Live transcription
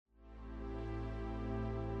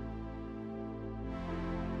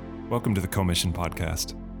Welcome to the Commission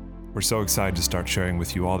podcast. We're so excited to start sharing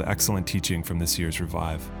with you all the excellent teaching from this year's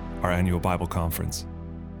Revive, our annual Bible conference.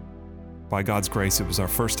 By God's grace, it was our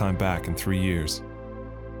first time back in 3 years.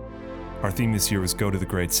 Our theme this year was Go to the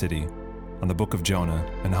Great City, on the book of Jonah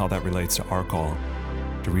and how that relates to our call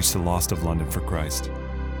to reach the lost of London for Christ.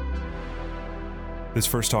 This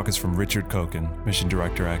first talk is from Richard Coekin, Mission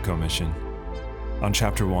Director at Commission, on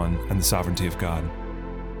Chapter 1 and the sovereignty of God,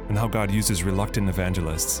 and how God uses reluctant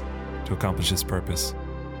evangelists to accomplish His purpose.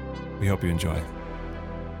 We hope you enjoy.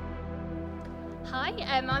 Hi,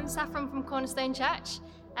 I'm Saffron from Cornerstone Church,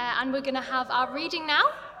 and we're going to have our reading now.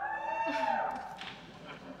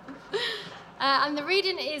 And the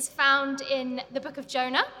reading is found in the book of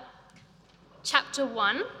Jonah, chapter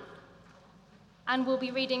 1, and we'll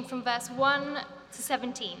be reading from verse 1 to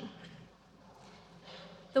 17.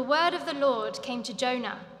 The word of the Lord came to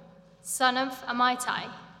Jonah, son of Amittai.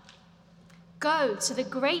 Go to the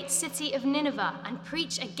great city of Nineveh and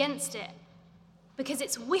preach against it, because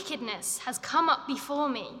its wickedness has come up before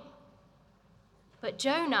me. But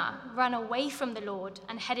Jonah ran away from the Lord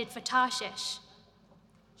and headed for Tarshish.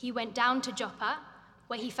 He went down to Joppa,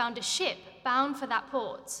 where he found a ship bound for that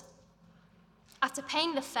port. After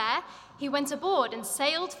paying the fare, he went aboard and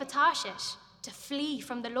sailed for Tarshish to flee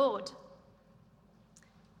from the Lord.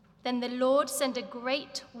 Then the Lord sent a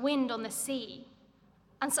great wind on the sea,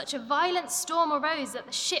 and such a violent storm arose that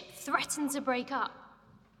the ship threatened to break up.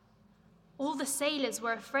 All the sailors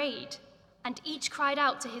were afraid, and each cried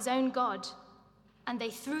out to his own god, and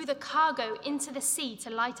they threw the cargo into the sea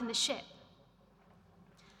to lighten the ship.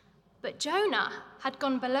 But Jonah had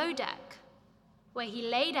gone below deck, where he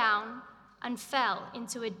lay down and fell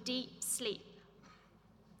into a deep sleep.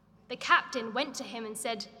 The captain went to him and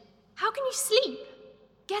said, "How can you sleep?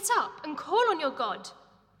 Get up and call on your God.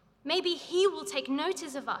 Maybe he will take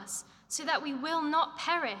notice of us so that we will not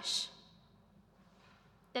perish."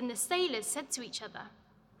 Then the sailors said to each other,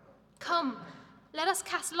 "Come, let us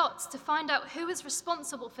cast lots to find out who is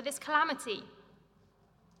responsible for this calamity."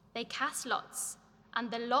 They cast lots,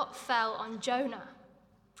 and the lot fell on Jonah.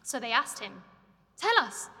 So they asked him, "Tell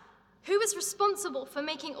us, who is responsible for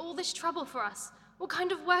making all this trouble for us? What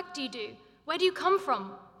kind of work do you do? Where do you come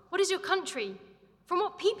from? What is your country? From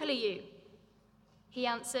what people are you?" He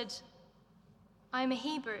answered, "I am a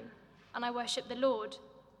Hebrew, and I worship the Lord,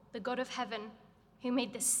 the God of heaven, who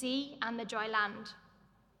made the sea and the dry land."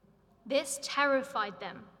 This terrified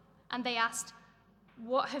them, and they asked,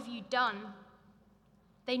 "What have you done?"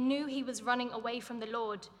 They knew he was running away from the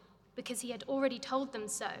Lord, because he had already told them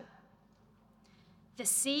so. The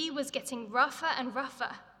sea was getting rougher and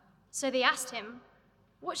rougher, so they asked him,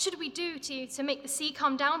 "What should we do to make the sea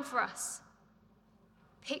calm down for us?"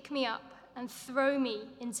 "Pick me up and throw me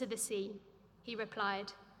into the sea," he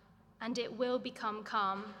replied, "and it will become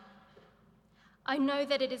calm. I know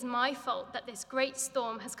that it is my fault that this great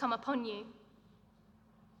storm has come upon you."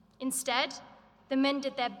 Instead, the men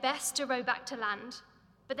did their best to row back to land,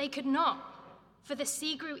 but they could not, for the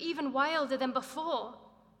sea grew even wilder than before.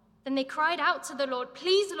 Then they cried out to the Lord,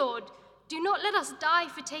 "Please, Lord, do not let us die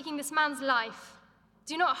for taking this man's life.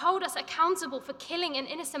 Do not hold us accountable for killing an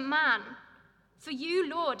innocent man. For you,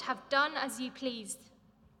 Lord, have done as you pleased."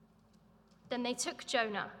 Then they took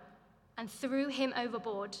Jonah and threw him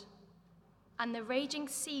overboard, and the raging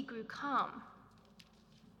sea grew calm.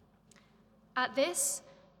 At this,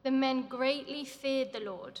 the men greatly feared the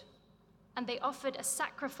Lord, and they offered a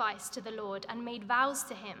sacrifice to the Lord and made vows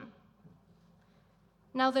to him.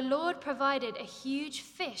 Now the Lord provided a huge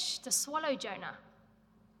fish to swallow Jonah,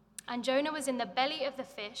 and Jonah was in the belly of the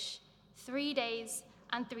fish 3 days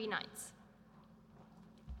and 3 nights.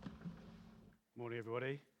 Morning,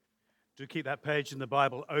 everybody. Do keep that page in the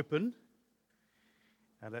Bible open,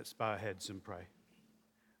 and let's bow our heads and pray.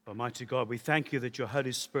 Almighty God, we thank you that your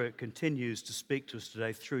Holy Spirit continues to speak to us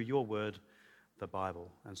today through your word, the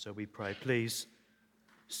Bible. And so we pray, please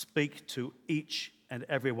speak to each and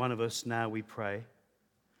every one of us now, we pray.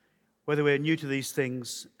 Whether we're new to these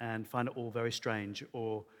things and find it all very strange,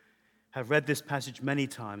 or have read this passage many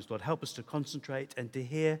times, Lord, help us to concentrate and to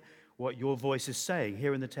hear what your voice is saying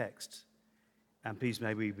here in the text. And please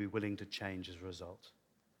may we be willing to change as a result.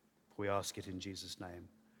 We ask it in Jesus' name.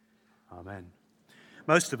 Amen.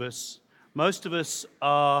 Most of us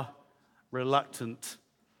are reluctant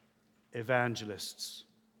evangelists.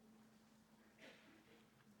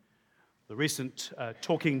 The recent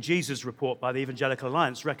Talking Jesus report by the Evangelical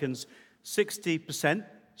Alliance reckons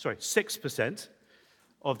 6%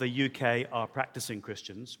 of the UK are practicing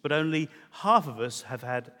Christians, but only half of us have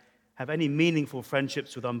any meaningful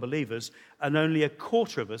friendships with unbelievers, and only a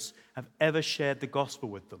quarter of us have ever shared the gospel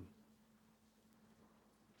with them.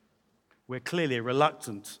 We're clearly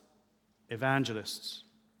reluctant evangelists.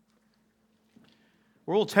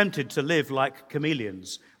 We're all tempted to live like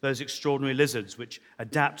chameleons, those extraordinary lizards which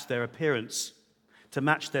adapt their appearance to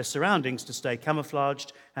match their surroundings to stay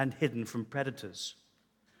camouflaged and hidden from predators.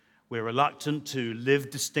 We're reluctant to live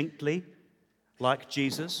distinctly like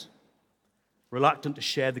Jesus, reluctant to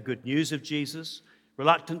share the good news of Jesus,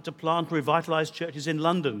 reluctant to plant and revitalize churches in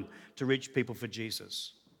London to reach people for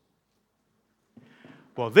Jesus.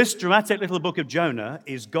 Well, this dramatic little book of Jonah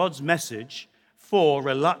is God's message for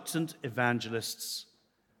reluctant evangelists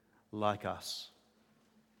like us.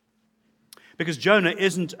 Because Jonah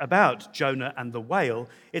isn't about Jonah and the whale,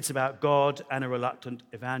 it's about God and a reluctant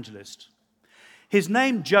evangelist. His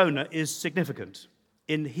name, Jonah, is significant.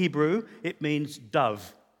 In Hebrew, it means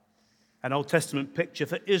dove, an Old Testament picture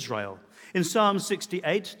for Israel. In Psalm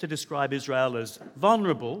 68, to describe Israel as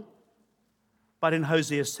vulnerable, but in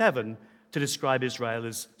Hosea 7, to describe Israel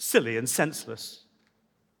as silly and senseless.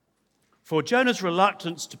 For Jonah's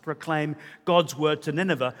reluctance to proclaim God's word to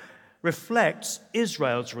Nineveh reflects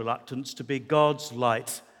Israel's reluctance to be God's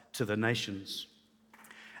light to the nations.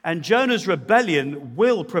 And Jonah's rebellion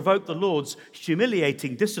will provoke the Lord's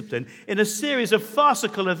humiliating discipline in a series of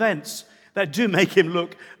farcical events that do make him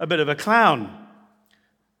look a bit of a clown.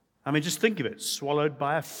 I mean, just think of it. Swallowed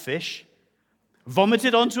by a fish,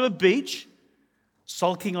 vomited onto a beach,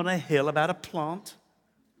 sulking on a hill about a plant.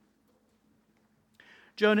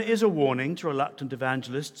 Jonah is a warning to reluctant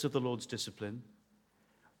evangelists of the Lord's discipline,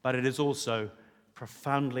 but it is also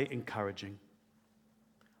profoundly encouraging.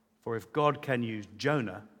 For if God can use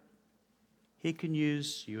Jonah, he can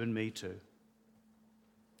use you and me too.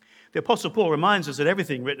 The Apostle Paul reminds us that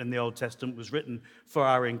everything written in the Old Testament was written for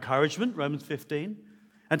our encouragement, Romans 15,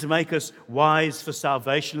 and to make us wise for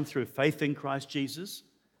salvation through faith in Christ Jesus,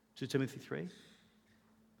 2 Timothy 3.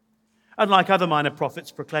 Unlike other minor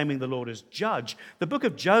prophets proclaiming the Lord as judge, the book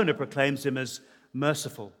of Jonah proclaims him as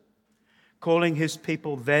merciful, calling his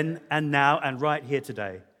people then and now and right here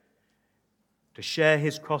today to share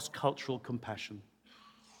his cross-cultural compassion.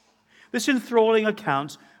 This enthralling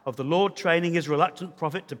account of the Lord training his reluctant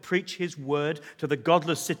prophet to preach his word to the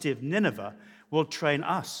godless city of Nineveh will train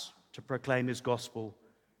us to proclaim his gospel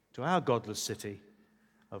to our godless city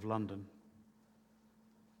of London.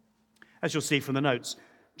 As you'll see from the notes,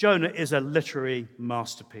 Jonah is a literary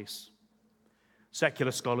masterpiece.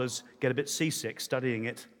 Secular scholars get a bit seasick studying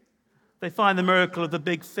it. They find the miracle of the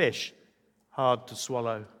big fish hard to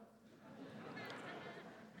swallow.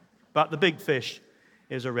 But the big fish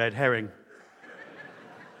is a red herring.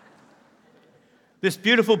 This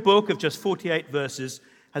beautiful book of just 48 verses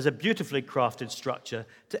has a beautifully crafted structure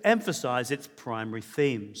to emphasize its primary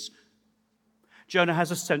themes. Jonah has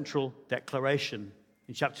a central declaration.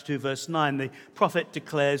 In chapter 2, verse 9, the prophet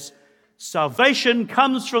declares, "Salvation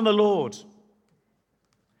comes from the Lord,"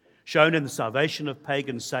 shown in the salvation of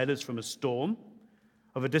pagan sailors from a storm,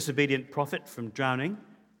 of a disobedient prophet from drowning,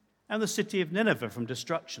 and the city of Nineveh from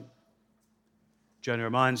destruction. Jonah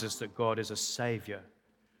reminds us that God is a savior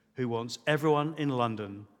who wants everyone in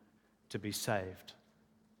London to be saved.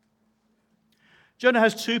 Jonah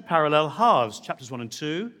has two parallel halves, chapters 1 and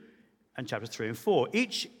 2, and chapters 3 and 4.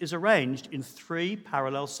 Each is arranged in three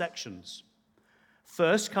parallel sections.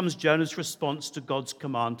 First comes Jonah's response to God's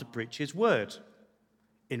command to preach his word,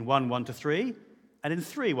 in 1:1-3, and in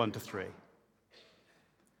 3:1-3.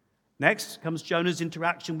 Next comes Jonah's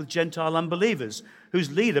interaction with Gentile unbelievers,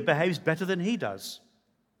 whose leader behaves better than he does.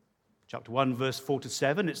 Chapter 1, verse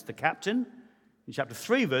 4-7, it's the captain. In chapter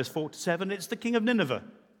 3, verse 4-7, it's the king of Nineveh.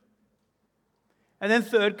 And then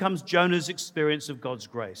third comes Jonah's experience of God's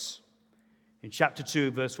grace. In chapter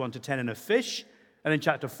 2, verse 1-10, in a fish, and in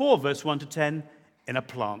chapter 4, verse 1-10, in a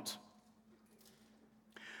plant.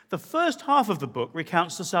 The first half of the book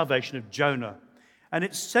recounts the salvation of Jonah, and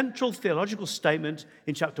its central theological statement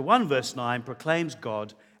in chapter 1, verse 9, proclaims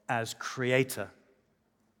God as creator.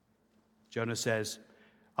 Jonah says,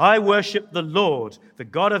 "I worship the Lord, the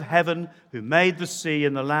God of heaven, who made the sea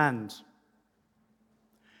and the land."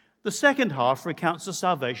 The second half recounts the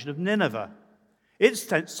salvation of Nineveh. Its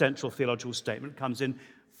central theological statement comes in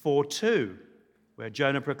 4:2, where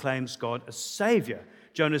Jonah proclaims God as Savior.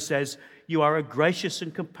 Jonah says, "You are a gracious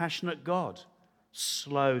and compassionate God,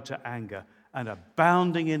 slow to anger and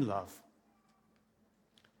abounding in love."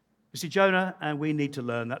 You see, Jonah and we need to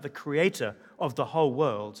learn that the creator of the whole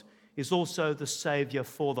world is also the Savior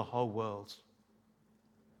for the whole world.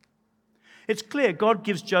 It's clear God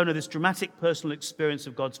gives Jonah this dramatic personal experience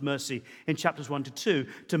of God's mercy in chapters 1-2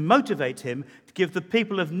 to motivate him to give the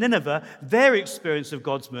people of Nineveh their experience of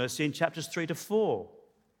God's mercy in chapters 3-4.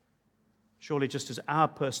 Surely just as our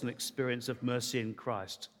personal experience of mercy in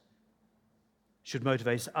Christ should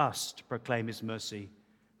motivate us to proclaim his mercy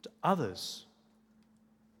to others.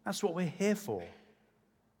 That's what we're here for.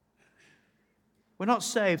 We're not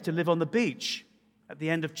saved to live on the beach at the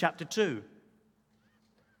end of chapter 2,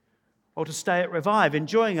 or to stay at Revive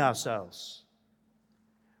enjoying ourselves,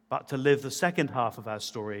 but to live the second half of our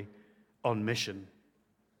story on mission.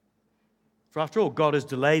 For after all, God has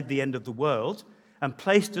delayed the end of the world and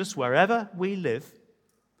placed us wherever we live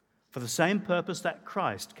for the same purpose that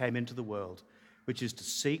Christ came into the world, which is to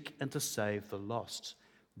seek and to save the lost.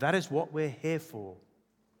 That is what we're here for.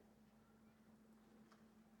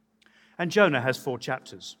 And Jonah has 4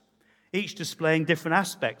 chapters, each displaying different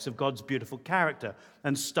aspects of God's beautiful character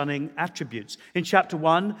and stunning attributes. In chapter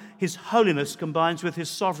 1, his holiness combines with his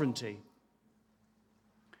sovereignty.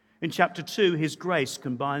 In chapter 2, his grace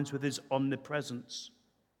combines with his omnipresence.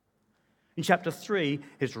 In chapter 3,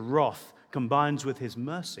 his wrath combines with his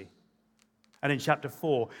mercy. And in chapter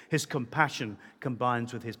 4, his compassion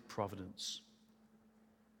combines with his providence.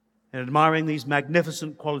 In admiring these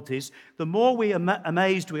magnificent qualities, the more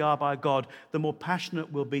amazed we are by God, the more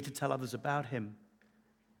passionate we'll be to tell others about him.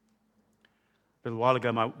 A little while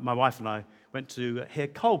ago, my wife and I went to hear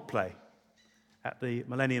Coldplay at the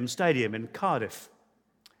Millennium Stadium in Cardiff.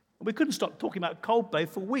 We couldn't stop talking about Coldplay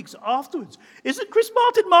for weeks afterwards. Isn't Chris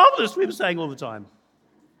Martin marvellous? We were saying all the time.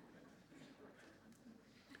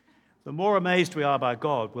 The more amazed we are by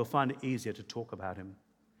God, we'll find it easier to talk about him.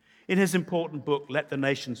 In his important book, Let the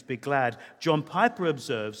Nations Be Glad, John Piper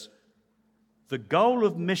observes, the goal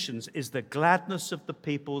of missions is the gladness of the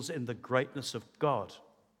peoples in the greatness of God.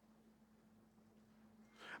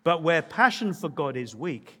 But where passion for God is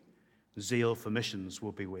weak, zeal for missions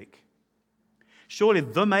will be weak. Surely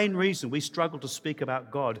the main reason we struggle to speak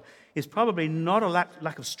about God is probably not a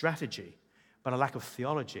lack of strategy, but a lack of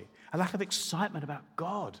theology, a lack of excitement about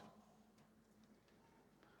God.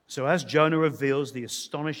 So as Jonah reveals the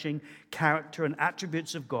astonishing character and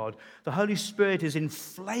attributes of God, the Holy Spirit is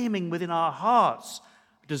inflaming within our hearts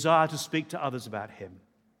a desire to speak to others about him.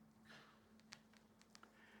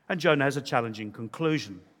 And Jonah has a challenging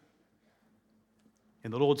conclusion.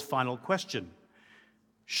 In the Lord's final question,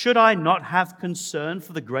 should I not have concern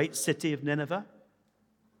for the great city of Nineveh?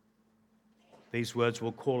 These words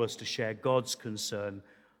will call us to share God's concern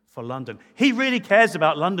for London. He really cares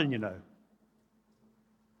about London, you know.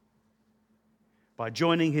 By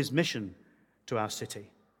joining his mission to our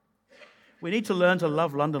city. We need to learn to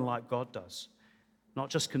love London like God does,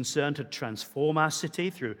 not just concerned to transform our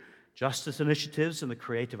city through justice initiatives and the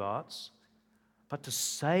creative arts, but to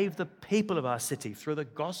save the people of our city through the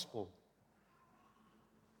gospel.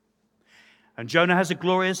 And Jonah has a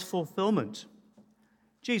glorious fulfillment.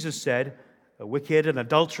 Jesus said, a wicked and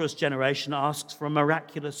adulterous generation asks for a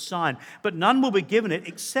miraculous sign, but none will be given it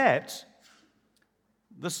except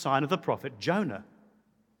the sign of the prophet Jonah.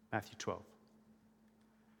 Matthew 12.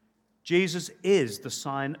 Jesus is the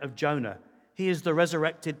sign of Jonah. He is the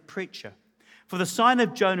resurrected preacher. For the sign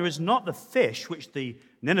of Jonah is not the fish which the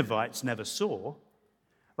Ninevites never saw,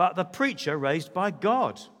 but the preacher raised by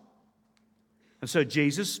God. And so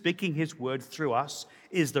Jesus, speaking his word through us,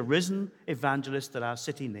 is the risen evangelist that our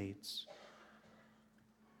city needs.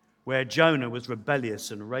 Where Jonah was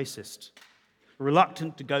rebellious and racist,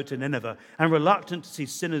 reluctant to go to Nineveh, and reluctant to see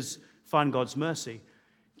sinners find God's mercy,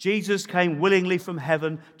 Jesus came willingly from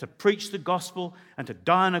heaven to preach the gospel and to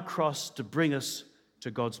die on a cross to bring us to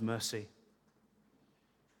God's mercy.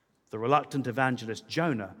 The reluctant evangelist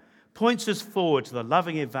Jonah points us forward to the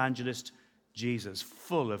loving evangelist Jesus,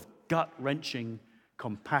 full of gut-wrenching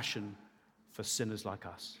compassion for sinners like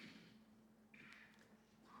us.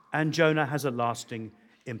 And Jonah has a lasting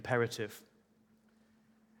imperative.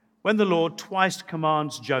 When the Lord twice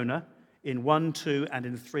commands Jonah in 1:2 and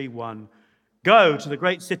in 3:1, go to the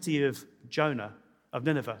great city of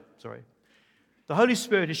Nineveh. The Holy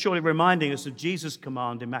Spirit is surely reminding us of Jesus'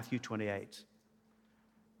 command in Matthew 28.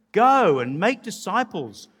 Go and make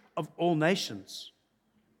disciples of all nations.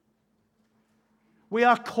 We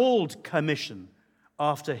are called commission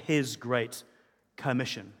after his great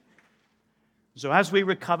commission. So as we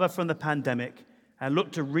recover from the pandemic and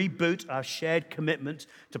look to reboot our shared commitment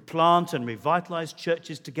to plant and revitalize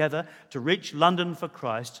churches together to reach London for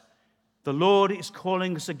Christ, the Lord is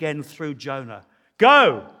calling us again through Jonah.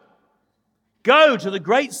 Go! Go to the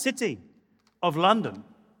great city of London.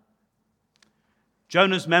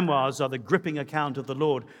 Jonah's memoirs are the gripping account of the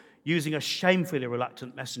Lord using a shamefully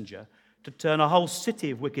reluctant messenger to turn a whole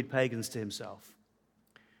city of wicked pagans to himself.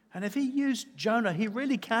 And if he used Jonah, he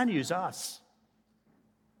really can use us.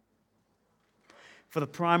 For the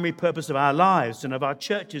primary purpose of our lives and of our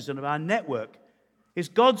churches and of our network is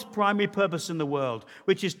God's primary purpose in the world,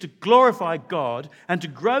 which is to glorify God and to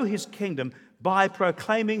grow his kingdom by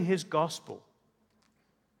proclaiming his gospel.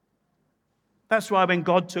 That's why when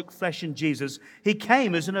God took flesh in Jesus, he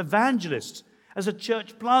came as an evangelist, as a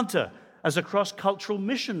church planter, as a cross-cultural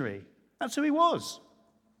missionary. That's who he was.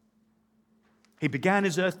 He began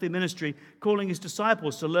his earthly ministry calling his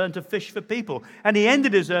disciples to learn to fish for people, and he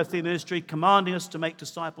ended his earthly ministry commanding us to make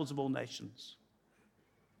disciples of all nations.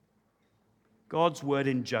 God's word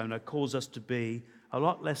in Jonah calls us to be a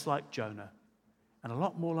lot less like Jonah and a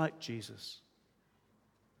lot more like Jesus.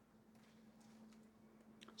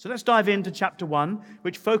 So let's dive into chapter 1,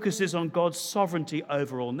 which focuses on God's sovereignty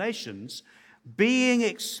over all nations, being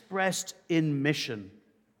expressed in mission.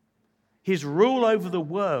 His rule over the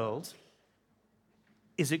world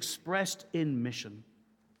is expressed in mission.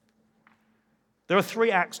 There are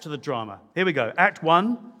 3 acts to the drama. Here we go. Act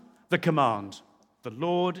 1, the command. The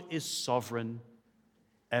Lord is sovereign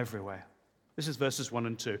everywhere. This is verses 1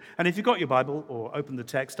 and 2. And if you've got your Bible or open the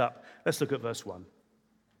text up, let's look at verse 1.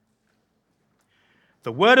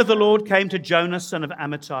 The word of the Lord came to Jonah, son of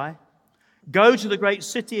Amittai. Go to the great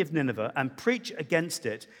city of Nineveh and preach against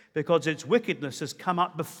it, because its wickedness has come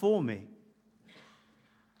up before me.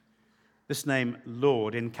 This name,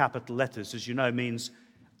 Lord, in capital letters, as you know, means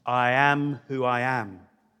I am who I am,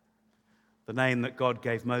 the name that God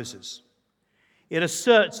gave Moses. It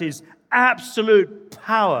asserts his absolute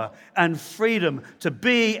power and freedom to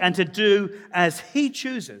be and to do as he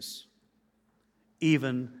chooses,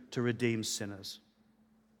 even to redeem sinners.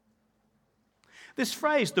 This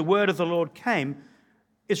phrase, the word of the Lord came,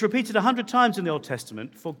 is repeated 100 times in the Old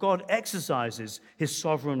Testament, for God exercises his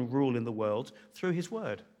sovereign rule in the world through his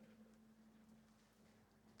word.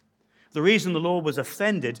 The reason the Lord was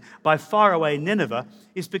offended by faraway Nineveh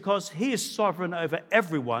is because he is sovereign over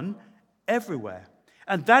everyone, everywhere.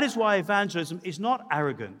 And that is why evangelism is not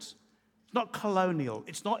arrogant, it's not colonial,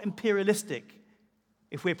 it's not imperialistic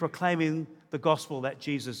if we're proclaiming the gospel that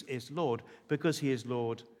Jesus is Lord, because he is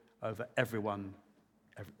Lord over everyone,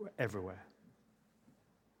 everywhere.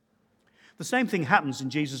 The same thing happens in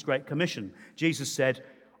Jesus' Great Commission. Jesus said,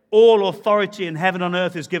 all authority in heaven and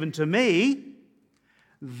earth is given to me.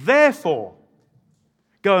 Therefore,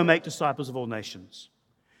 go and make disciples of all nations.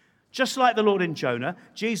 Just like the Lord in Jonah,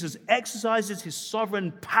 Jesus exercises his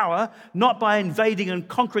sovereign power not by invading and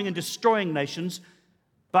conquering and destroying nations,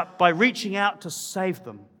 but by reaching out to save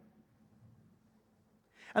them.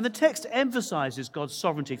 And the text emphasizes God's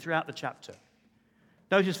sovereignty throughout the chapter.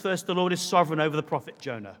 Notice first, the Lord is sovereign over the prophet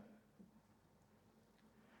Jonah.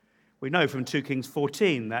 We know from 2 Kings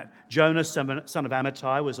 14 that Jonah, son of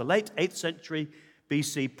Amittai, was a late 8th century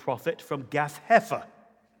BC prophet from Gath-hepher,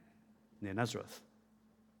 near Nazareth.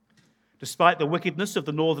 Despite the wickedness of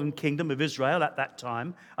the northern kingdom of Israel at that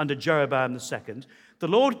time, under Jeroboam II, the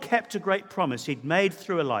Lord kept a great promise he'd made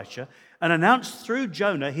through Elisha and announced through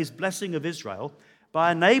Jonah his blessing of Israel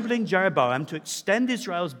by enabling Jeroboam to extend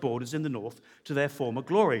Israel's borders in the north to their former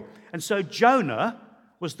glory. And so Jonah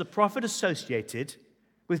was the prophet associated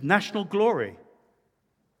with national glory.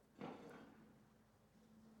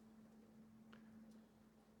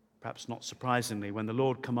 Perhaps not surprisingly, when the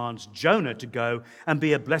Lord commands Jonah to go and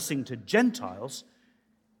be a blessing to Gentiles,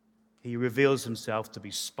 he reveals himself to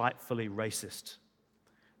be spitefully racist.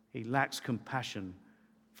 He lacks compassion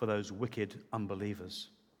for those wicked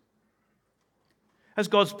unbelievers. As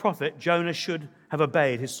God's prophet, Jonah should have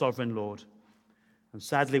obeyed his sovereign Lord. And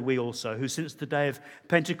sadly, we also, who since the day of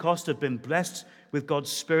Pentecost have been blessed with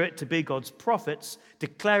God's Spirit to be God's prophets,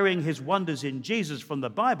 declaring his wonders in Jesus from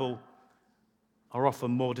the Bible, are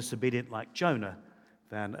often more disobedient like Jonah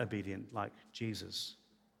than obedient like Jesus.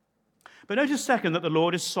 But notice second that the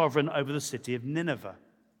Lord is sovereign over the city of Nineveh.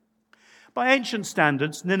 By ancient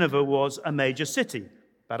standards, Nineveh was a major city,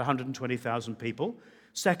 about 120,000 people,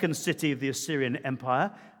 second city of the Assyrian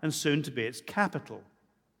Empire, and soon to be its capital.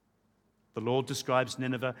 The Lord describes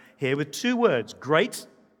Nineveh here with 2 words, great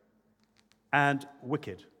and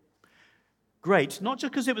wicked. Great, not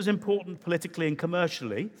just because it was important politically and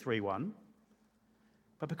commercially, 3:1,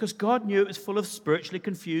 but because God knew it was full of spiritually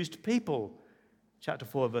confused people, chapter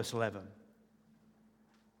 4, verse 11.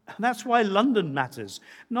 And that's why London matters,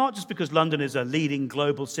 not just because London is a leading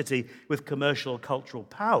global city with commercial cultural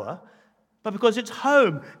power, but because it's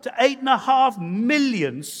home to 8.5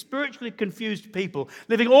 million spiritually confused people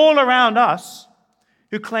living all around us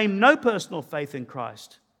who claim no personal faith in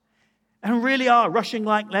Christ and really are rushing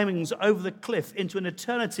like lemmings over the cliff into an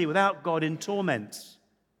eternity without God in torment.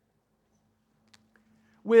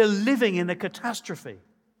 We're living in a catastrophe.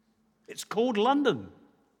 It's called London.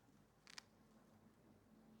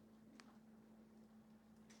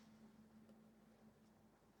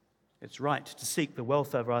 It's right to seek the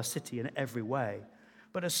welfare of our city in every way,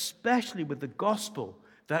 but especially with the gospel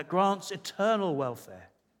that grants eternal welfare.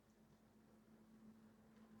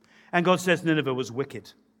 And God says Nineveh was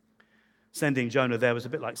wicked. Sending Jonah there was a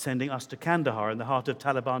bit like sending us to Kandahar in the heart of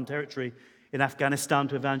Taliban territory in Afghanistan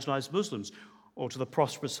to evangelize Muslims, or to the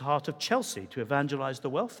prosperous heart of Chelsea to evangelize the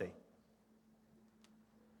wealthy.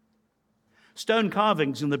 Stone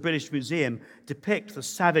carvings in the British Museum depict the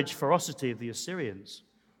savage ferocity of the Assyrians.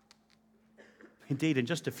 Indeed, in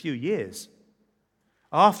just a few years,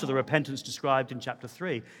 after the repentance described in chapter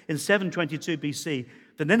 3, in 722 BC,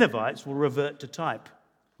 the Ninevites will revert to type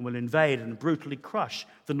and will invade and brutally crush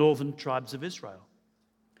the northern tribes of Israel.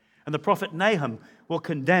 And the prophet Nahum will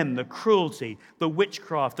condemn the cruelty, the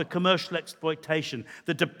witchcraft, the commercial exploitation,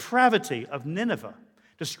 the depravity of Nineveh,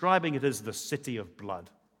 describing it as the city of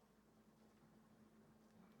blood.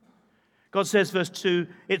 God says, verse 2,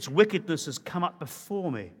 its wickedness has come up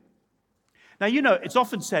before me. Now, you know, it's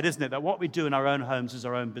often said, isn't it, that what we do in our own homes is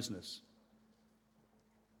our own business.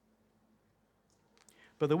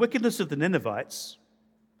 But the wickedness of the Ninevites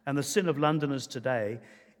and the sin of Londoners today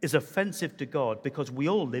is offensive to God because we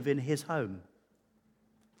all live in his home.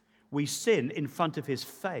 We sin in front of his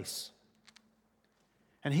face.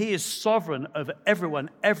 And he is sovereign over everyone,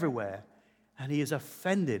 everywhere, and he is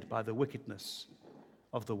offended by the wickedness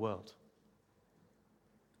of the world.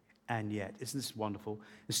 And yet, isn't this wonderful?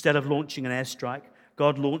 Instead of launching an airstrike,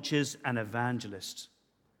 God launches an evangelist.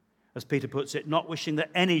 As Peter puts it, not wishing that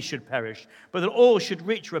any should perish, but that all should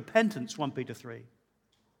reach repentance, 1 Peter 3.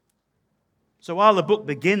 So while the book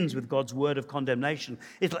begins with God's word of condemnation,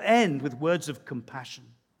 it'll end with words of compassion.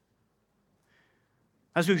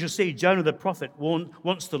 As we shall see, Jonah the prophet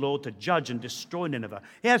wants the Lord to judge and destroy Nineveh.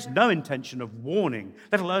 He has no intention of warning,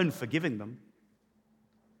 let alone forgiving them.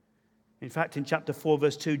 In fact, in chapter 4,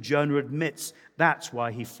 verse 2, Jonah admits that's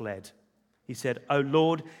why he fled. He said, "O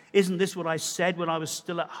Lord, isn't this what I said when I was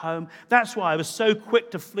still at home? That's why I was so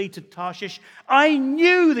quick to flee to Tarshish. I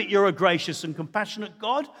knew that you're a gracious and compassionate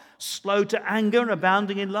God, slow to anger and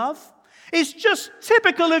abounding in love. It's just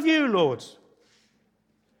typical of you, Lord,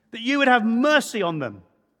 that you would have mercy on them."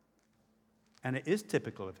 And it is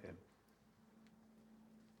typical of him.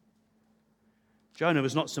 Jonah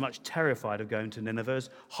was not so much terrified of going to Nineveh as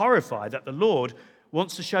horrified that the Lord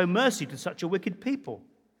wants to show mercy to such a wicked people.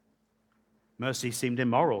 Mercy seemed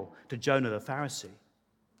immoral to Jonah the Pharisee.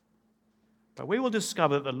 But we will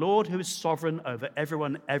discover that the Lord, who is sovereign over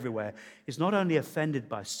everyone everywhere, is not only offended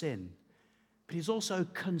by sin, but he's also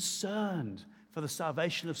concerned for the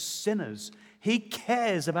salvation of sinners. He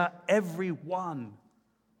cares about everyone.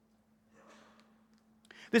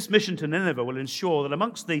 This mission to Nineveh will ensure that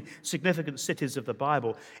amongst the significant cities of the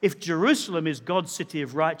Bible, if Jerusalem is God's city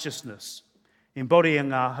of righteousness,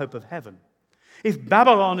 embodying our hope of heaven, if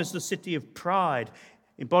Babylon is the city of pride,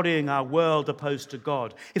 embodying our world opposed to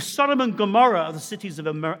God, if Sodom and Gomorrah are the cities of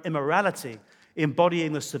immorality,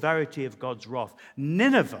 embodying the severity of God's wrath,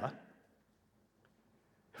 Nineveh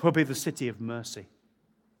will be the city of mercy.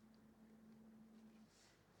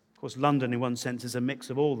 Of course, London, in one sense, is a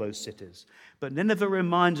mix of all those cities. But Nineveh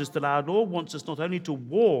reminds us that our Lord wants us not only to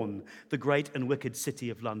warn the great and wicked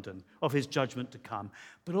city of London of his judgment to come,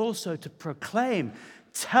 but also to proclaim,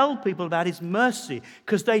 tell people about his mercy,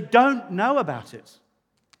 because they don't know about it.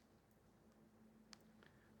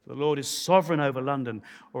 The Lord is sovereign over London,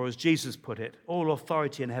 or as Jesus put it, all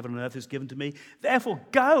authority in heaven and earth is given to me. Therefore,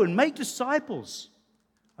 go and make disciples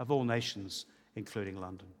of all nations, including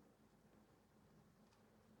London.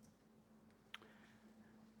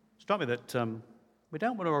 Struck me that we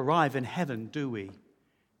don't want to arrive in heaven, do we,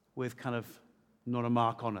 with kind of not a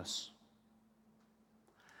mark on us.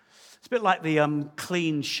 It's a bit like the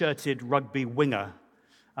clean-shirted rugby winger.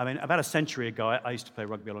 I mean, about a century ago, I used to play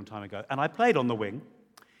rugby a long time ago, and I played on the wing.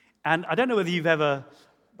 And I don't know whether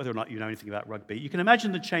or not you know anything about rugby. You can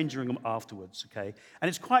imagine the changing room afterwards, okay? And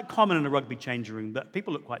it's quite common in a rugby changing room that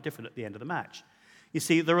people look quite different at the end of the match. You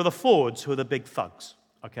see, there are the forwards who are the big thugs,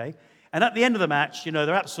 okay? And at the end of the match, you know,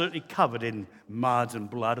 they're absolutely covered in mud and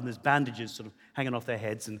blood, and there's bandages sort of hanging off their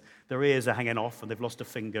heads, and their ears are hanging off, and they've lost a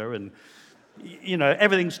finger, and, you know,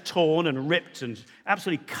 everything's torn and ripped and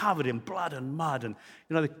absolutely covered in blood and mud. And,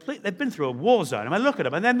 you know, they've been through a war zone. And I look at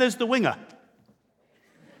them, and then there's the winger.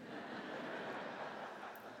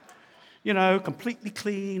 You know, completely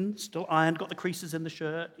clean, still ironed, got the creases in the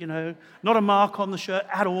shirt, you know, not a mark on the shirt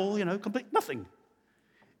at all, you know, nothing.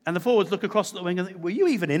 And the forwards look across at the wing and think, were you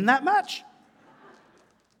even in that match?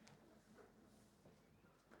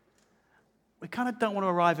 We kind of don't want to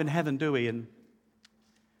arrive in heaven, do we? And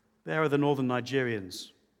there are the northern Nigerians.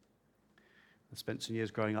 I spent some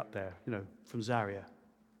years growing up there, you know, from Zaria.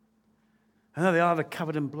 And there they are, they're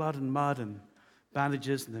covered in blood and mud and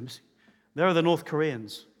bandages. And there are the North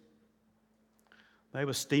Koreans. They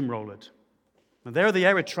were steamrolled. And there are the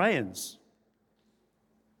Eritreans,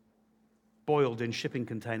 boiled in shipping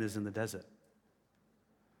containers in the desert.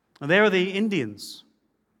 And there are the Indians.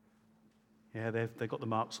 Yeah, they've got the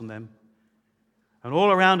marks on them. And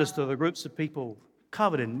all around us, there are the groups of people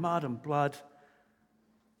covered in mud and blood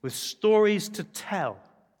with stories to tell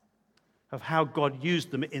of how God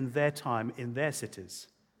used them in their time, in their cities.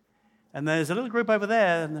 And there's a little group over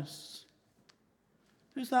there, and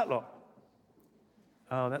who's that lot?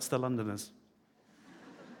 Oh, that's the Londoners.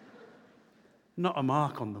 Not a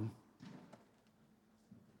mark on them.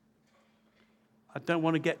 I don't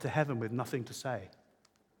want to get to heaven with nothing to say.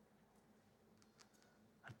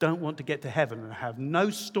 I don't want to get to heaven and have no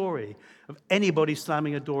story of anybody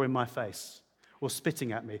slamming a door in my face or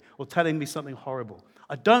spitting at me or telling me something horrible.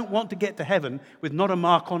 I don't want to get to heaven with not a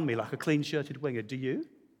mark on me like a clean-shirted winger. Do you?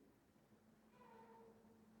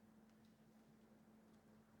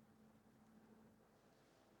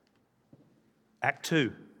 Act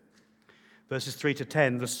 2, verses 3 to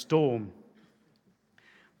 10, the storm.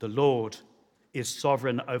 The Lord is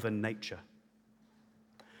sovereign over nature.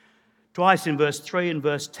 Twice in verse 3 and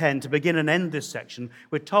verse 10, to begin and end this section,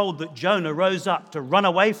 we're told that Jonah rose up to run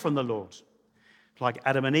away from the Lord. Like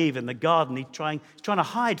Adam and Eve in the garden, he's trying to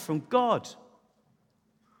hide from God.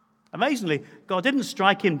 Amazingly, God didn't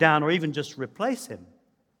strike him down or even just replace him.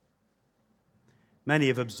 Many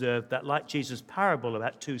have observed that, like Jesus' parable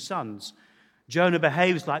about two sons, Jonah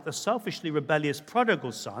behaves like the selfishly rebellious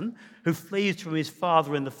prodigal son who flees from his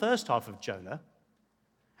father in the first half of Jonah,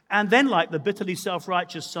 and then like the bitterly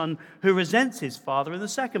self-righteous son who resents his father in the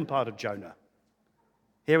second part of Jonah.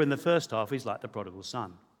 Here in the first half, he's like the prodigal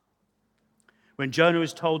son. When Jonah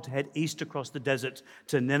is told to head east across the desert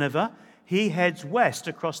to Nineveh, he heads west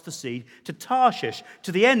across the sea to Tarshish,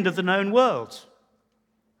 to the end of the known world.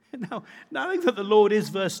 Now, knowing that the Lord is,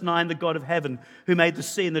 verse 9, the God of heaven who made the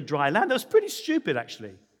sea and the dry land, that was pretty stupid,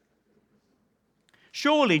 actually.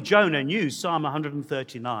 Surely Jonah knew Psalm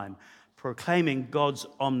 139, proclaiming God's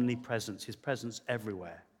omnipresence, his presence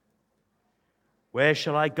everywhere. Where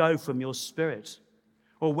shall I go from your spirit?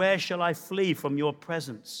 Or where shall I flee from your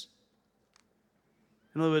presence?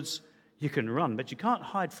 In other words, you can run, but you can't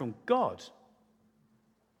hide from God.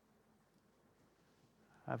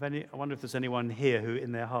 I wonder if there's anyone here who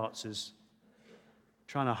in their hearts is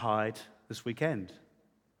trying to hide this weekend,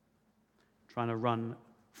 trying to run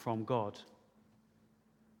from God.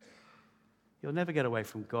 You'll never get away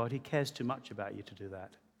from God. He cares too much about you to do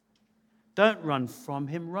that. Don't run from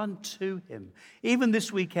him, run to him. Even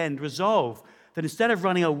this weekend, resolve that instead of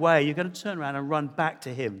running away, you're going to turn around and run back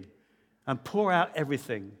to him and pour out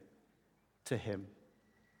everything to him.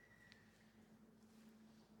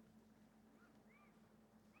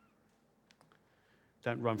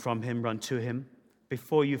 Don't run from him, run to him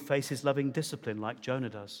before you face his loving discipline like Jonah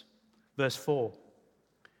does. Verse 4,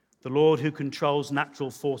 the Lord who controls natural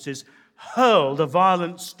forces hurled a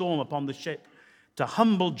violent storm upon the ship to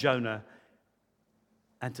humble Jonah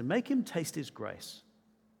and to make him taste his grace.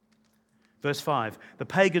 Verse 5, the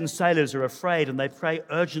pagan sailors are afraid and they pray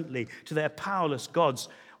urgently to their powerless gods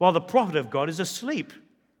while the prophet of God is asleep.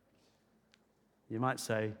 You might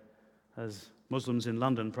say, as Muslims in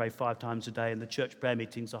London pray 5 times a day and the church prayer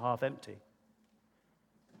meetings are half empty.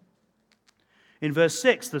 In verse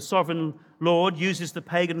 6, the sovereign Lord uses the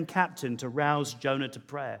pagan captain to rouse Jonah to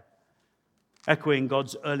prayer, echoing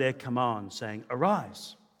God's earlier command, saying,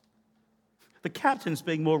 arise. The captain's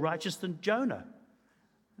being more righteous than Jonah.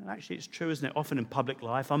 And actually, it's true, isn't it? Often in public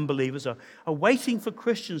life, unbelievers are waiting for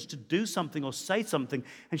Christians to do something or say something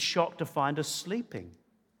and shocked to find us sleeping.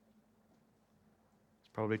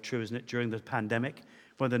 Probably true, isn't it? During the pandemic,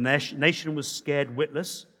 when the nation was scared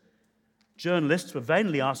witless, journalists were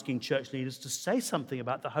vainly asking church leaders to say something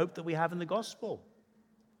about the hope that we have in the gospel.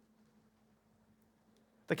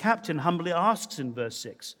 The captain humbly asks in verse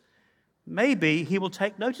 6, maybe he will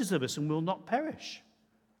take notice of us and will not perish.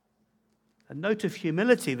 A note of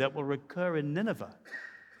humility that will recur in Nineveh.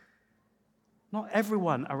 Not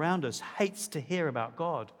everyone around us hates to hear about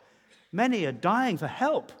God. Many are dying for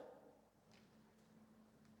help.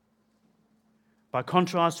 By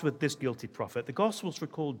contrast with this guilty prophet, the Gospels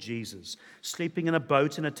recall Jesus sleeping in a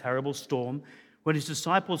boat in a terrible storm when his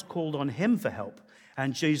disciples called on him for help,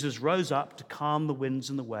 and Jesus rose up to calm the winds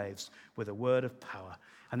and the waves with a word of power.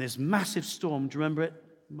 And this massive storm, do you remember it?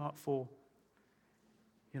 Mark 4.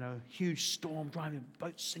 Huge storm, driving,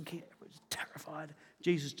 boats sinking, everyone's terrified.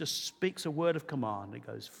 Jesus just speaks a word of command. It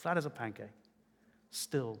goes flat as a pancake,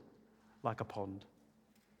 still like a pond.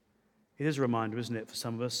 It is a reminder, isn't it, for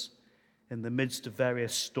some of us, in the midst of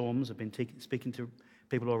various storms. I've been speaking to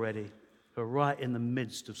people already who are right in the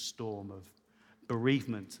midst of storm of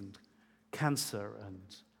bereavement and cancer and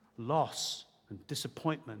loss and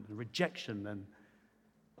disappointment and rejection. And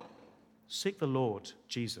seek the Lord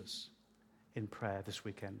Jesus in prayer this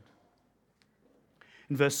weekend.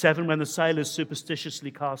 In verse 7, when the sailors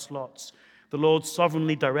superstitiously cast lots, the Lord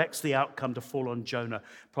sovereignly directs the outcome to fall on Jonah.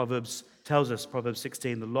 Proverbs tells us, Proverbs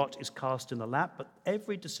 16, the lot is cast in the lap, but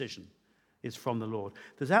every decision is from the Lord.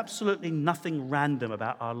 There's absolutely nothing random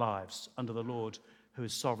about our lives under the Lord who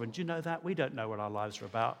is sovereign. Do you know that? We don't know what our lives are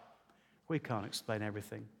about. We can't explain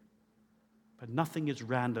everything. But nothing is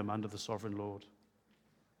random under the sovereign Lord.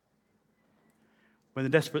 When the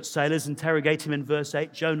desperate sailors interrogate him in verse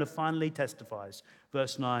 8, Jonah finally testifies.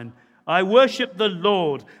 Verse 9, I worship the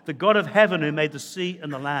Lord, the God of heaven who made the sea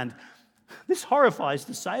and the land. This horrifies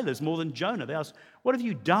the sailors more than Jonah. They ask, what have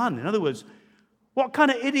you done? In other words, what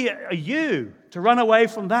kind of idiot are you to run away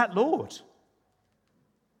from that Lord?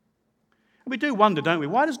 And we do wonder, don't we?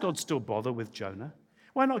 Why does God still bother with Jonah?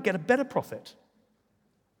 Why not get a better prophet?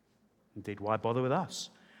 Indeed, why bother with us?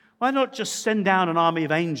 Why not just send down an army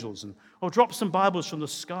of angels or drop some Bibles from the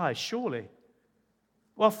sky, surely?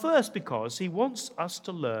 Well, first, because he wants us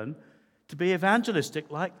to learn to be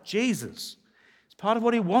evangelistic like Jesus. It's part of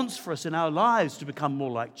what he wants for us in our lives to become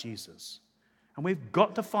more like Jesus. And we've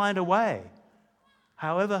got to find a way,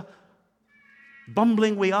 however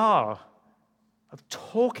bumbling we are, of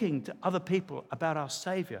talking to other people about our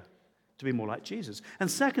Savior to be more like Jesus. And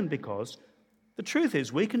second, because the truth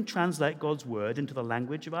is we can translate God's word into the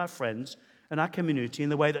language of our friends and our community in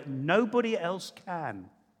the way that nobody else can.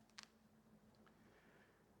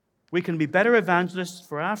 We can be better evangelists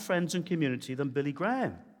for our friends and community than Billy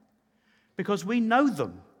Graham because we know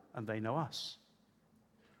them and they know us.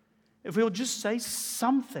 If we'll just say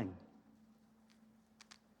something.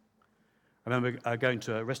 I remember going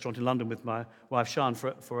to a restaurant in London with my wife Sian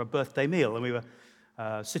for a birthday meal, and we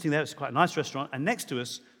were sitting there. It was quite a nice restaurant, and next to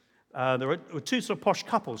us there were two sort of posh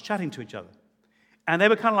couples chatting to each other. And they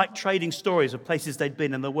were kind of like trading stories of places they'd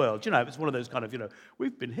been in the world. You know, it was one of those kind of,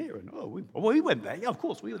 we've been here, and we went there. Yeah, of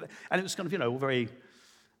course, we were there. And it was kind of, all very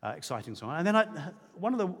exciting. So on. And then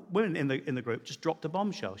one of the women in the group just dropped a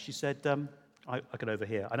bombshell. She said, I could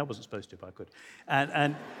overhear. I know I wasn't supposed to, but I could.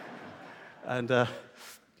 And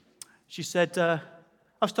she said,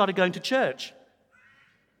 I've started going to church.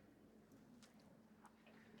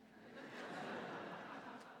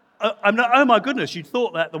 Oh my goodness, you'd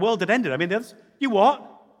thought that the world had ended. I mean, you what?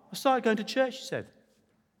 I started going to church, she said.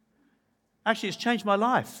 Actually, it's changed my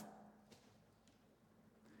life.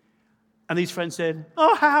 And these friends said,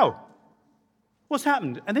 oh, how? What's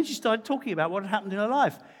happened? And then she started talking about what had happened in her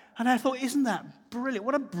life. And I thought, isn't that brilliant?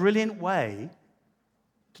 What a brilliant way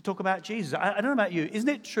to talk about Jesus. I don't know about you. Isn't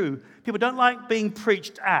it true? People don't like being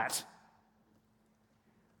preached at.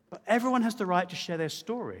 But everyone has the right to share their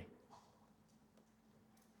story.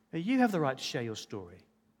 You have the right to share your story.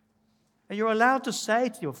 And you're allowed to say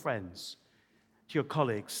to your friends, to your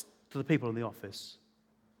colleagues, to the people in the office,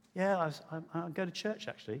 yeah, I go to church,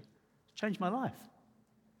 actually. It's changed my life.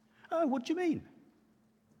 Oh, what do you mean?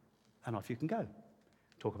 And off you can go.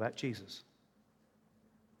 Talk about Jesus.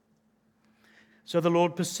 So the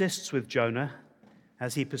Lord persists with Jonah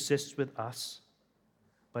as he persists with us.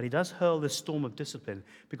 But he does hurl this storm of discipline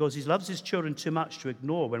because he loves his children too much to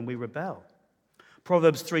ignore when we rebel.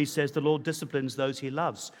 Proverbs 3 says the Lord disciplines those he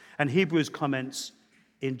loves. And Hebrews comments,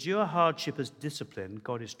 endure hardship as discipline.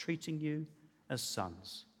 God is treating you as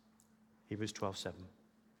sons. Hebrews 12:7.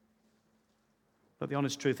 But the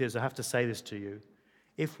honest truth is, I have to say this to you,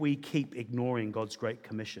 if we keep ignoring God's great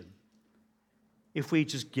commission, if we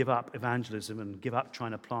just give up evangelism and give up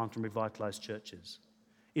trying to plant and revitalize churches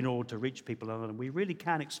in order to reach people, we really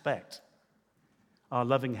can expect our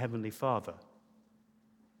loving Heavenly Father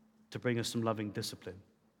to bring us some loving discipline.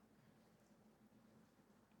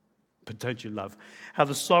 But don't you love how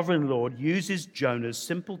the sovereign Lord uses Jonah's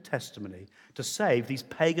simple testimony to save these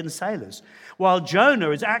pagan sailors? While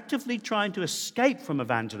Jonah is actively trying to escape from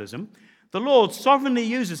evangelism, the Lord sovereignly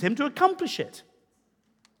uses him to accomplish it.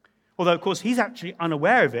 Although, of course, he's actually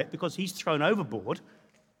unaware of it because he's thrown overboard.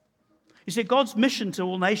 You see, God's mission to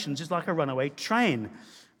all nations is like a runaway train.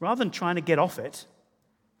 Rather than trying to get off it,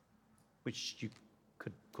 which you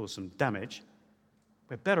could cause some damage,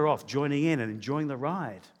 we're better off joining in and enjoying the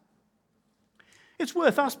ride. It's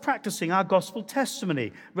worth us practicing our gospel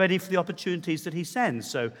testimony, ready for the opportunities that he sends.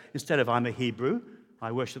 So instead of I'm a Hebrew,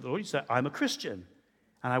 I worship the Lord, you say I'm a Christian,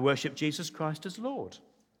 and I worship Jesus Christ as Lord.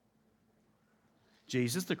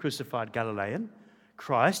 Jesus, the crucified Galilean,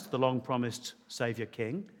 Christ, the long-promised Savior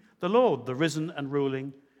King, the Lord, the risen and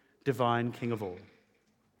ruling divine King of all.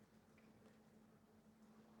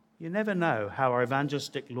 You never know how our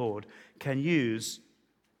evangelistic Lord can use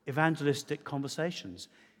evangelistic conversations,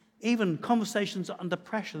 even conversations under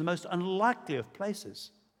pressure, the most unlikely of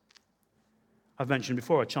places. I've mentioned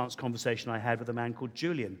before a chance conversation I had with a man called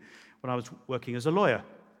Julian when I was working as a lawyer.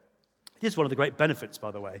 Here's one of the great benefits,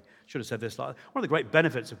 by the way. Should have said this. One of the great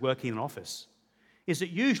benefits of working in an office is that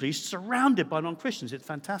usually surrounded by non-Christians. It's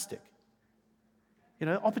fantastic.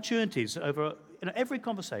 Opportunities over every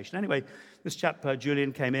conversation. Anyway, this chap,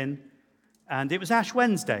 Julian, came in, and it was Ash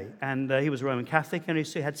Wednesday, and he was a Roman Catholic, and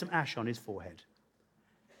he had some ash on his forehead.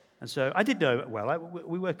 And so I did know it well.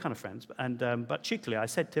 We were kind of friends, but cheekily I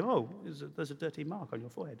said to him, "Oh, there's a dirty mark on your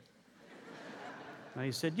forehead." And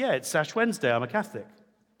he said, "Yeah, it's Ash Wednesday. I'm a Catholic."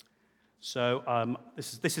 So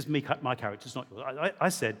this is me, my character. It's not yours. I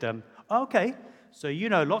said, "Okay, so you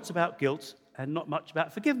know lots about guilt and not much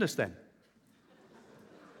about forgiveness, then."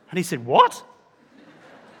 And he said, "What?"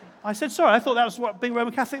 I said, "Sorry, I thought that was what being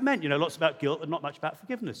Roman Catholic meant. Lots about guilt and not much about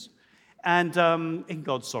forgiveness." And in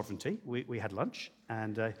God's sovereignty, we had lunch,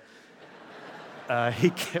 and he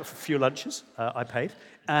gave a few lunches. I paid.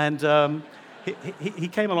 And he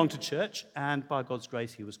came along to church, and by God's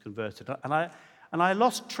grace, he was converted. And I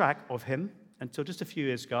lost track of him until just a few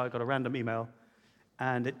years ago. I got a random email,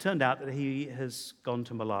 and it turned out that he has gone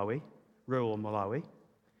to Malawi, rural Malawi.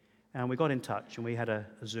 And we got in touch, and we had a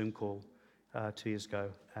Zoom call 2 years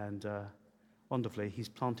ago. And wonderfully, he's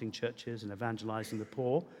planting churches and evangelizing the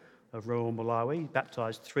poor of rural Malawi. He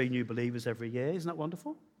baptized 3 new believers every year. Isn't that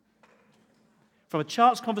wonderful? From a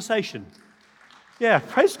chance conversation. Yeah,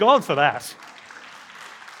 praise God for that.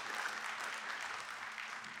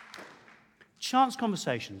 Chance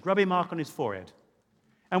conversation, grubby mark on his forehead.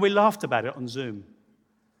 And we laughed about it on Zoom,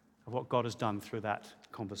 of what God has done through that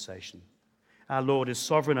conversation. Our Lord is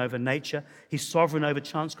sovereign over nature. He's sovereign over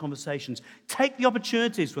chance conversations. Take the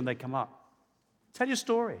opportunities when they come up. Tell your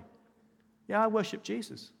story. Yeah, I worship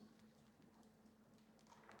Jesus.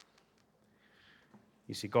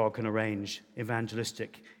 You see, God can arrange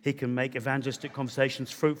He can make evangelistic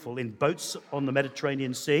conversations fruitful in boats on the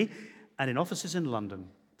Mediterranean Sea and in offices in London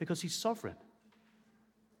because he's sovereign.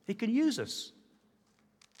 He can use us.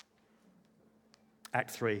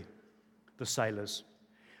 Act 3, the sailors.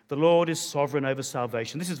 The Lord is sovereign over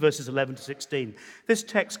salvation. This is verses 11 to 16. This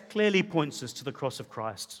text clearly points us to the cross of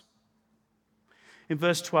Christ. In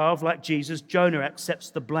verse 12, like Jesus, Jonah accepts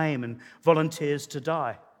the blame and volunteers to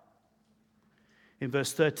die. In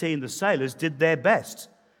verse 13, the sailors did their best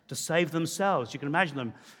to save themselves. You can imagine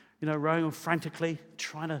them, rowing on frantically,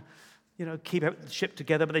 trying to, keep the ship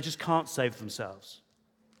together, but they just can't save themselves.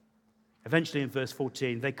 Eventually, in verse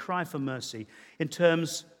 14, they cry for mercy in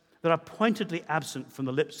terms that are pointedly absent from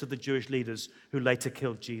the lips of the Jewish leaders who later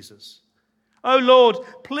killed Jesus. "Oh Lord,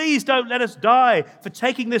 please don't let us die for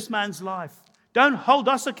taking this man's life. Don't hold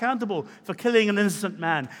us accountable for killing an innocent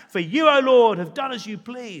man. For you, O Lord, have done as you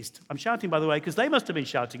pleased." I'm shouting, by the way, because they must have been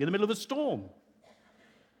shouting in the middle of a storm.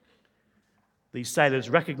 These sailors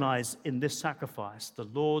recognize in this sacrifice the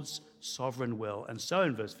Lord's sovereign will. And so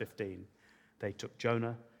in verse 15, they took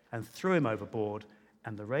Jonah and threw him overboard,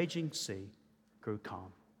 and the raging sea grew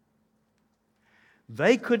calm.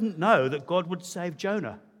 They couldn't know that God would save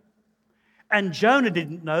Jonah. And Jonah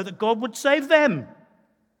didn't know that God would save them.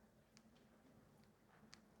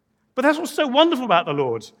 But that's what's so wonderful about the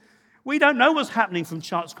Lord. We don't know what's happening from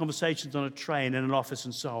chance conversations on a train, in an office,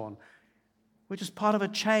 and so on. We're just part of a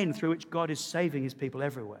chain through which God is saving his people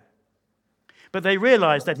everywhere. But they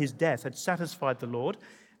realized that his death had satisfied the Lord,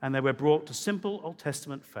 and they were brought to simple Old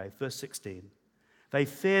Testament faith. Verse 16. They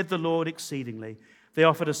feared the Lord exceedingly. They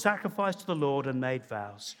offered a sacrifice to the Lord and made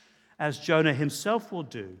vows, as Jonah himself will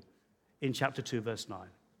do in chapter 2, verse 9.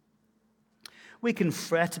 We can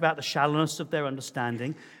fret about the shallowness of their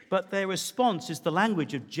understanding, but their response is the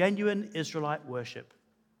language of genuine Israelite worship.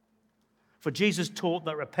 For Jesus taught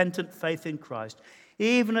that repentant faith in Christ,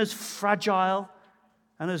 even as fragile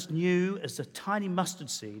and as new as the tiny mustard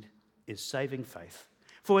seed, is saving faith.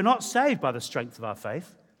 For we're not saved by the strength of our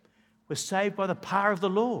faith. We're saved by the power of the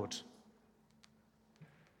Lord.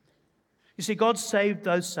 You see, God saved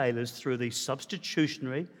those sailors through the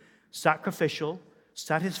substitutionary, sacrificial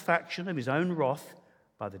satisfaction of his own wrath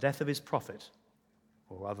by the death of his prophet,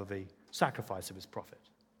 or rather the sacrifice of his prophet.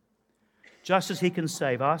 Just as he can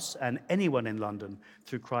save us and anyone in London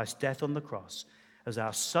through Christ's death on the cross as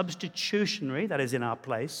our substitutionary, that is in our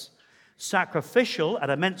place, sacrificial at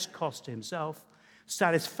immense cost to himself,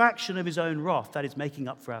 satisfaction of his own wrath, that is making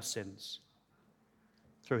up for our sins,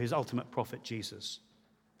 through his ultimate prophet Jesus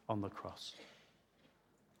on the cross.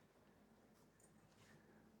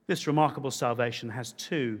 This remarkable salvation has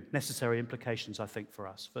two necessary implications, I think, for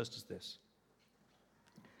us. First is this.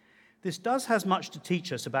 This does have much to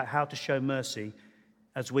teach us about how to show mercy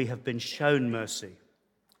as we have been shown mercy.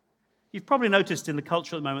 You've probably noticed in the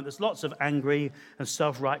culture at the moment there's lots of angry and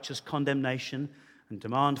self-righteous condemnation and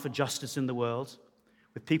demand for justice in the world,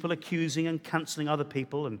 with people accusing and cancelling other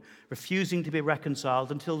people and refusing to be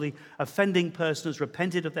reconciled until the offending person has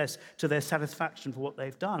repented to their satisfaction for what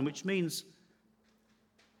they've done, which means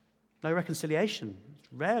no reconciliation.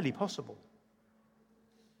 It's rarely possible.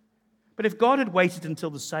 But if God had waited until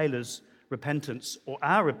the sailors' repentance or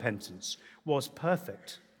our repentance was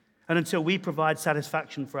perfect, and until we provide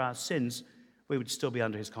satisfaction for our sins, we would still be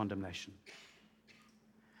under his condemnation.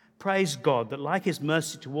 Praise God that, like his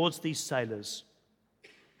mercy towards these sailors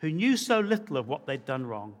who knew so little of what they'd done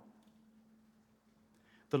wrong,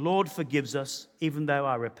 the Lord forgives us even though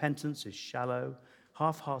our repentance is shallow,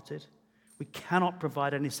 half-hearted. We cannot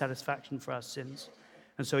provide any satisfaction for our sins,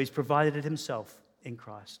 and so he's provided it himself in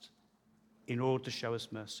Christ in order to show us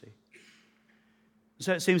mercy.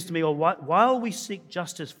 So it seems to me, while we seek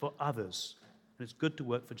justice for others, and it's good to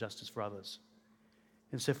work for justice for others,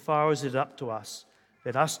 insofar as it's up to us,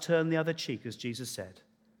 let us turn the other cheek, as Jesus said,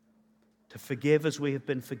 to forgive as we have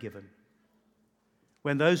been forgiven.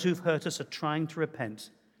 When those who've hurt us are trying to repent,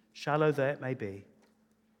 shallow though it may be,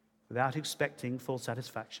 without expecting full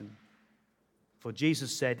satisfaction. For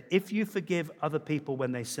Jesus said, if you forgive other people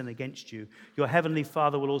when they sin against you, your heavenly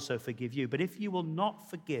Father will also forgive you. But if you will not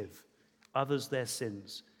forgive others their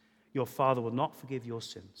sins, your Father will not forgive your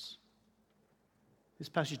sins. This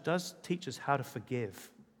passage does teach us how to forgive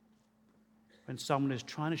when someone is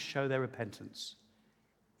trying to show their repentance,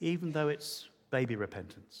 even though it's baby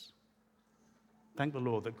repentance. Thank the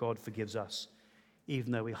Lord that God forgives us,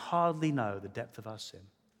 even though we hardly know the depth of our sin.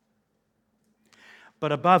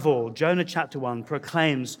 But above all, Jonah chapter 1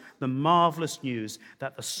 proclaims the marvelous news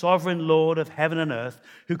that the sovereign Lord of heaven and earth,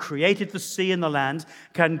 who created the sea and the land,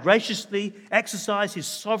 can graciously exercise his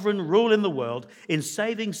sovereign rule in the world in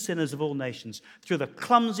saving sinners of all nations through the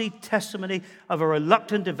clumsy testimony of a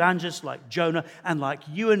reluctant evangelist like Jonah and like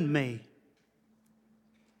you and me.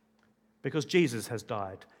 Because Jesus has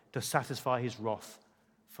died to satisfy his wrath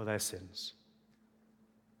for their sins.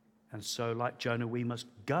 And so, like Jonah, we must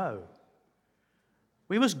go.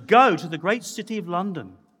 We must go to the great city of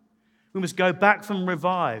London. We must go back from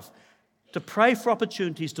Revive to pray for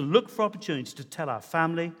opportunities, to look for opportunities to tell our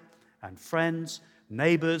family and friends,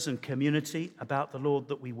 neighbours and community about the Lord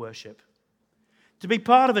that we worship. To be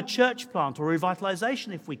part of a church plant or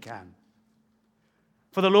revitalization if we can.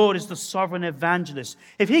 For the Lord is the sovereign evangelist.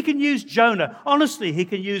 If he can use Jonah, honestly, he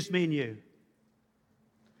can use me and you.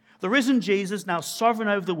 The risen Jesus, now sovereign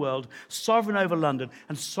over the world, sovereign over London,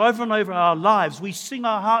 and sovereign over our lives, we sing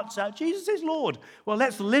our hearts out, Jesus is Lord. Well,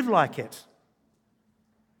 let's live like it.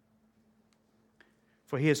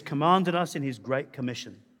 For he has commanded us in his great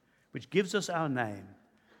commission, which gives us our name.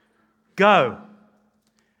 Go,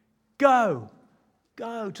 go,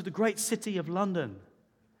 go to the great city of London.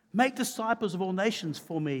 Make disciples of all nations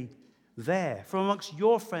for me there, from amongst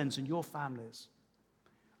your friends and your families.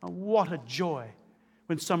 And what a joy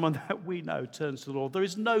when someone that we know turns to the Lord. There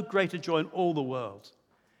is no greater joy in all the world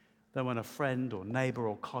than when a friend or neighbor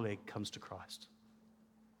or colleague comes to Christ.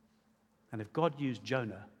 And if God used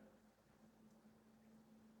Jonah,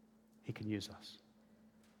 he can use us.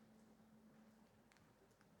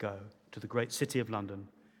 Go to the great city of London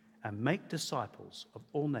and make disciples of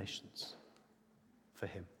all nations for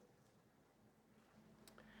him.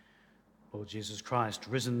 Lord Jesus Christ,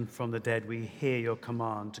 risen from the dead, we hear your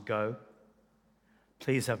command to go.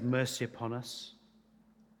 Please have mercy upon us.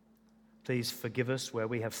 Please forgive us where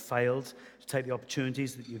we have failed to take the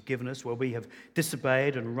opportunities that you've given us, where we have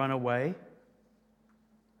disobeyed and run away.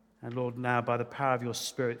 And Lord, now by the power of your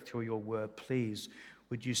Spirit through your word, please,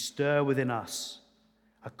 would you stir within us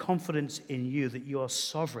a confidence in you that you are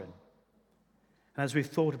sovereign. And as we've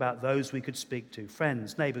thought about those we could speak to,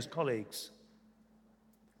 friends, neighbors, colleagues,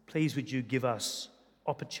 please would you give us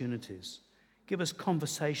opportunities, give us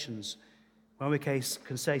conversations where we can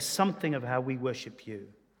say something of how we worship you.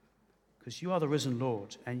 Because you are the risen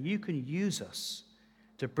Lord, and you can use us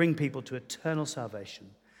to bring people to eternal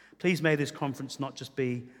salvation. Please may this conference not just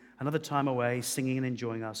be another time away singing and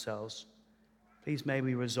enjoying ourselves. Please may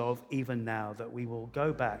we resolve even now that we will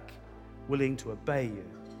go back willing to obey you,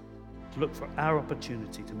 to look for our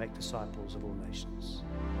opportunity to make disciples of all nations.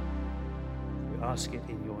 We ask it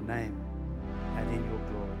in your name and in your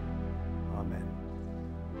glory. Amen.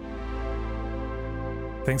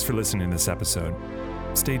 Thanks for listening to this episode.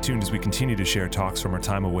 Stay tuned as we continue to share talks from our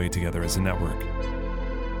time away together as a network.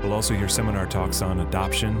 We'll also hear seminar talks on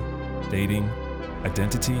adoption, dating,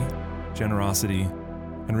 identity, generosity,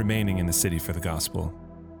 and remaining in the city for the gospel.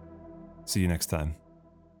 See you next time.